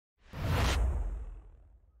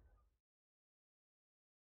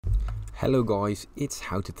Hello guys, it's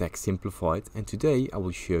How to Tech Simplified, and today I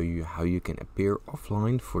will show you how you can appear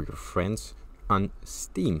offline for your friends on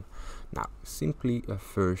Steam. Now simply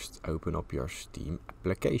first open up your Steam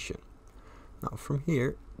application. Now from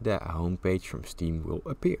here the homepage from Steam will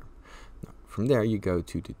appear. Now from there you go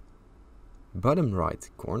to the bottom right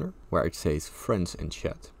corner where it says Friends and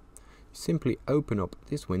Chat. Simply open up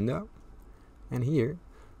this window, and here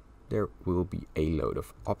there will be a load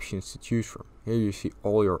of options to choose from. Here you see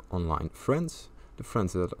all your online friends, the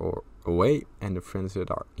friends that are away and the friends that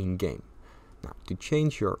are in-game. Now to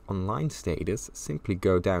change your online status, simply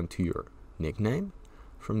go down to your nickname.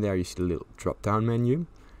 From there you see the little drop down menu,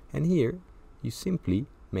 and here you simply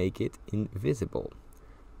make it invisible.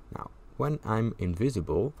 Now when I'm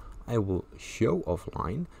invisible, I will show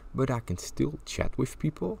offline, but I can still chat with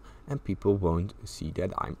people and people won't see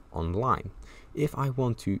that I'm online. If I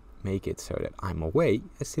want to make it so that I'm away,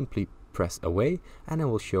 I simply press away and I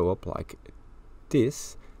will show up like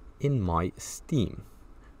this in my Steam.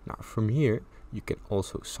 Now from here you can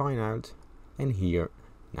also sign out, and here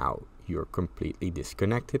now you're completely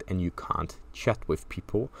disconnected and you can't chat with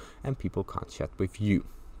people and people can't chat with you.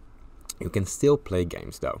 You can still play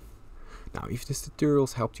games though. Now, if this tutorial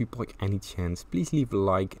helped you by any chance, please leave a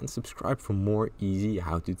like and subscribe for more easy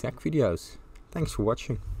how to tech videos. Thanks for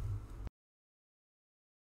watching.